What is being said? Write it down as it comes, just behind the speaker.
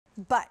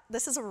But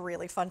this is a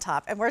really fun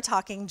top, and we're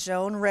talking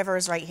Joan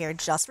Rivers right here,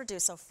 just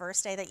reduced. So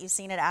first day that you've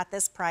seen it at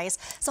this price.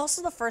 It's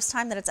also the first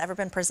time that it's ever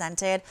been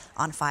presented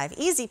on 5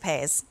 easy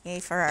pays. Yay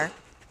for our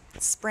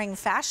spring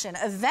fashion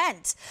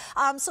event.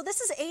 So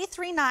this is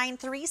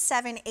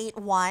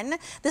A393781.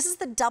 This is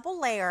the double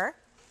layer,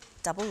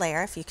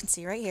 if you can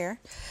see right here,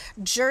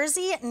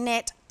 jersey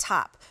knit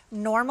top.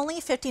 Normally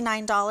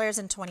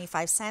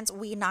 $59.25.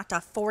 We knocked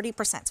off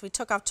 40%. So we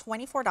took off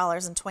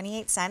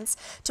 $24.28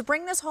 to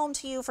bring this home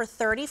to you for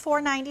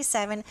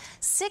 $34.97,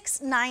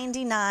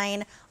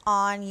 $6.99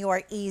 on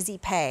your easy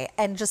pay.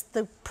 And just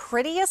the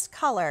prettiest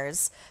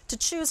colors to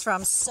choose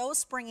from. So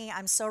springy.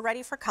 I'm so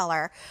ready for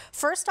color.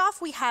 First off,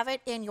 we have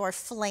it in your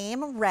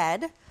flame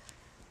red,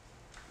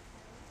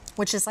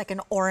 which is like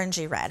an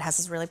orangey red. Has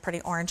these really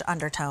pretty orange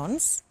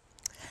undertones.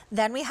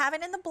 Then we have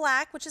it in the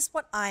black, which is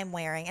what I'm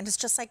wearing, and it's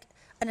just like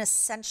an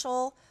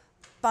essential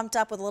bumped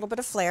up with a little bit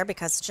of flair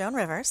because it's Joan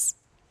Rivers.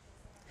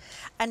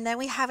 And then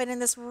we have it in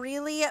this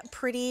really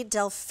pretty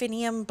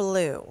delphinium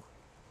blue.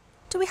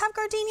 Do we have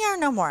gardenia or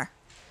no more?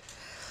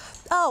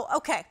 Oh,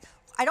 okay.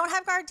 I don't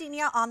have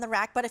gardenia on the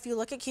rack, but if you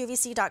look at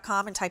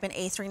QVC.com and type in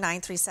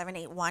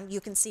A393781, you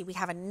can see we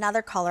have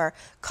another color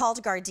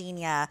called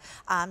gardenia.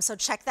 So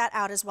check that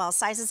out as well.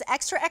 Sizes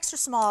extra, extra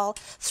small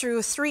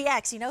through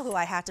 3X. You know who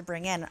I had to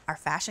bring in? Our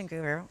fashion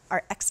guru,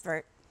 our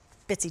expert,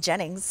 Bitsy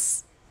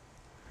Jennings.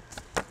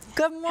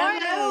 Good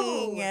morning.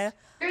 Hello.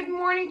 Good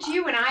morning to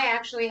you, and I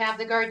actually have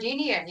the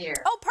gardenia here.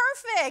 Oh,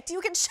 perfect. You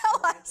can show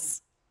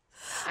us.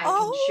 I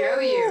can show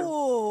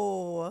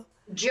you.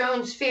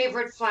 Joan's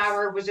favorite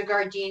flower was a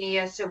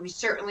gardenia, so we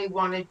certainly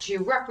wanted to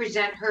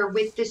represent her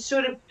with this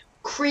sort of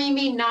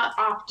creamy, not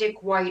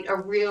optic white, a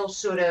real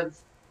sort of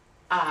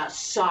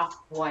soft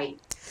white.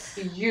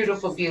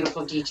 Beautiful,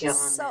 beautiful detail on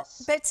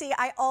this. Bitsy,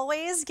 I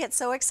always get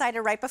so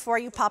excited right before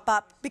you pop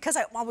up because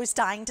I'm always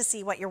dying to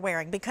see what you're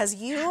wearing because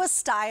you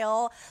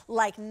style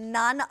like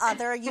none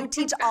other. You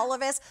teach all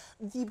of us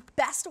the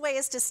best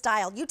ways to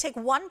style. You take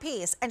one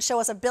piece and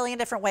show us a billion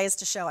different ways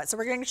to show it. So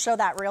we're going to show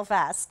that real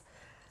fast.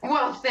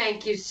 Well,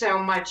 thank you so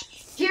much.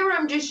 Here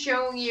I'm just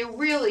showing you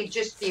really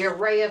just the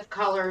array of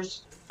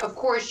colors. Of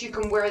course, you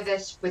can wear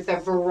this with a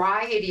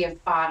variety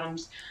of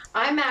bottoms.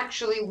 I'm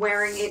actually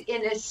wearing it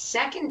in a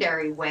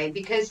secondary way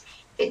because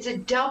it's a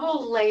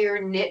double layer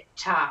knit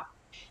top.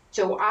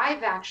 So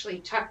I've actually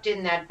tucked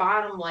in that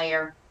bottom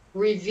layer,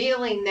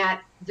 revealing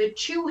that the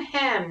two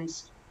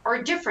hems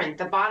are different.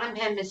 The bottom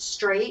hem is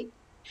straight.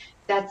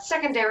 That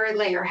secondary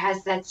layer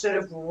has that sort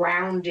of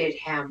rounded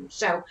hem.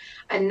 So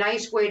a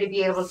nice way to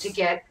be able to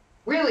get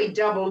really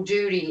double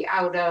duty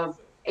out of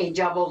a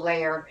double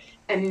layer.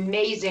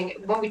 Amazing.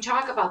 When we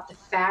talk about the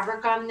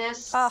fabric on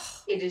this,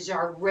 it is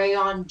our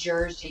rayon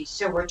jersey.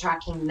 So we're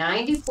talking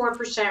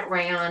 94%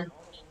 rayon,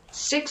 6%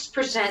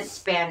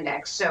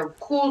 spandex. So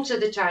cool to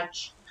the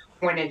touch.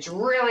 When it's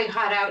really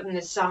hot out in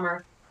the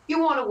summer, you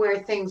want to wear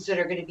things that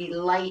are going to be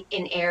light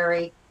and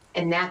airy.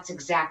 And that's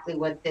exactly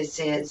what this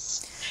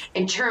is.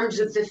 In terms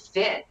of the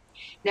fit,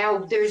 now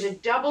there's a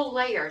double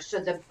layer. So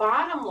the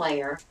bottom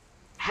layer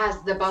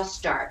has the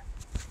bust dart.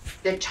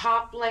 The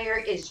top layer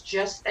is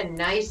just a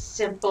nice,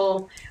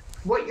 simple,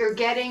 what you're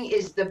getting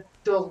is the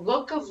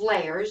look of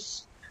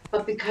layers,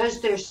 but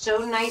because they're so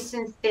nice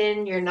and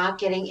thin, you're not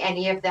getting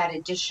any of that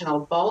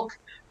additional bulk.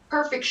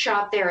 Perfect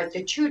shot there at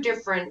the two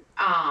different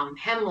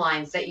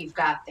hemlines that you've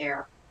got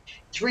there.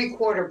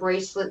 3/4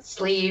 bracelet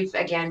sleeve,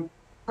 again,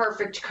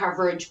 perfect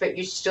coverage, but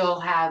you still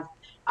have,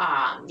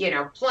 you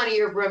know,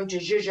 plenty of room to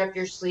zhuzh up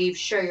your sleeves,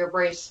 show your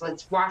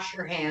bracelets, wash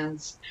your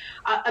hands.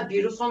 A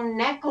beautiful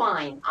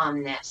neckline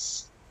on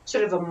this,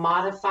 sort of a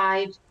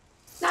modified,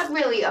 not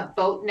really a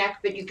boat neck,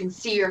 but you can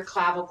see your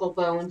clavicle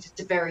bones.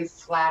 It's a very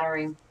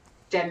flattering,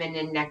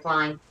 feminine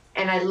neckline.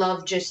 And I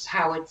love just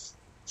how it's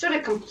sort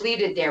of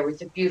completed there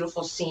with a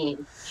beautiful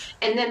seam.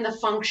 And then the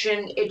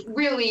function, it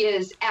really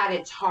is at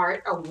its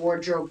heart a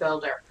wardrobe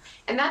builder.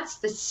 And that's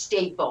the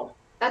staple.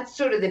 That's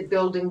sort of the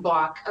building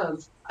block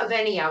of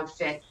any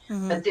outfit.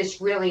 But this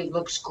really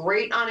looks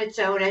great on its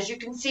own. As you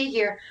can see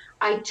here,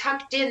 I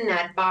tucked in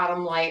that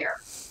bottom layer.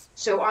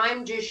 So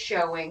I'm just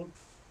showing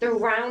the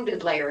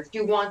rounded layer. If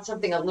you want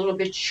something a little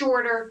bit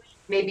shorter,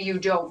 maybe you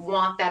don't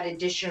want that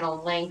additional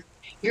length,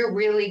 you're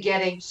really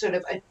getting sort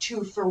of a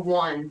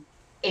 2-for-1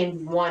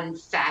 in one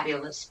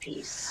fabulous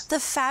piece. The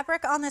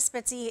fabric on this,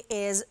 Bitsy,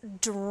 is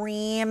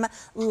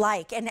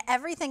dream-like, and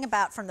everything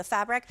about from the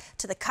fabric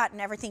to the cut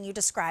and everything you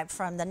described,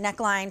 from the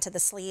neckline to the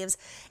sleeves,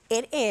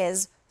 it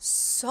is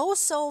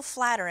so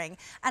flattering.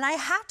 And I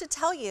have to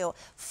tell you,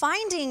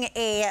 finding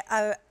a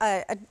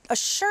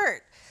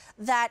shirt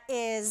that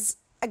is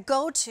a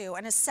go-to,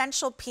 an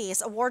essential piece,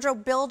 a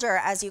wardrobe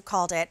builder, as you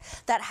called it,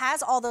 that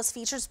has all those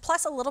features,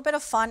 plus a little bit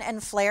of fun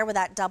and flair with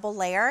that double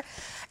layer,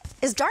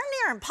 is darn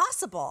near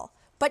impossible.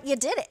 But you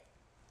did it.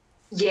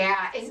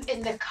 Yeah,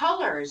 and the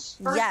colors,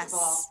 first of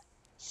all,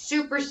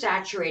 super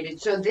saturated.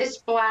 So this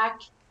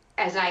black,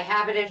 as I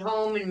have it at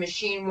home and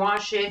machine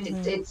wash it,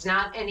 it's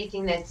not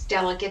anything that's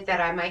delicate that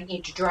I might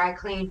need to dry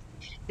clean.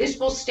 This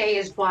will stay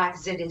as black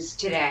as it is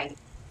today.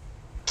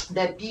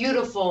 that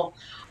beautiful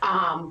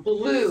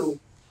blue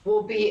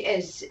will be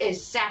as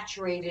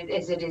saturated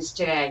as it is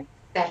today.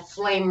 That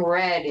flame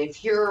red.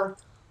 If you're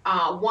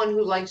one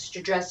who likes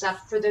to dress up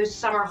for those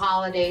summer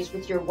holidays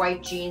with your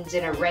white jeans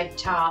and a red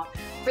top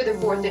for the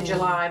 4th of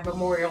July,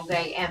 Memorial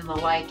Day, and the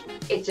like,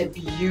 it's a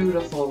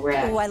beautiful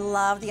red. Oh, I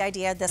love the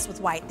idea of this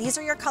with white. These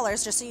are your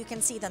colors, just so you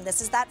can see them.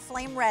 This is that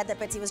flame red that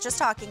Bitsy was just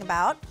talking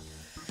about.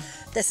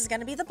 This is going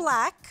to be the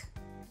black.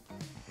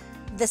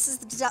 This is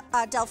the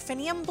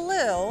delphinium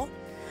blue.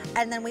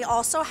 And then we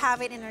also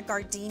have it in a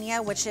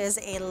gardenia, which is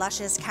a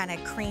luscious, kind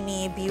of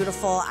creamy,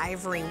 beautiful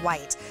ivory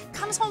white.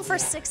 Comes home for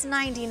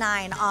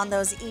 $6.99 on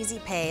those Easy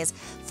Pays.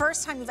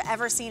 First time you've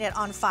ever seen it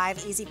on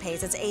 5 Easy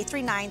Pays. It's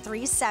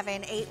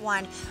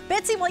 839-3781.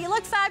 Bitsy, well, you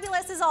look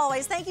fabulous as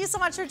always. Thank you so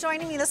much for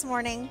joining me this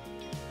morning.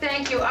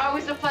 Thank you.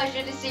 Always a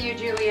pleasure to see you,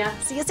 Julia.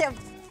 See you soon.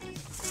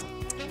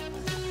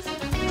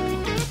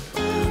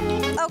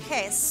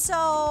 Okay,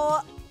 so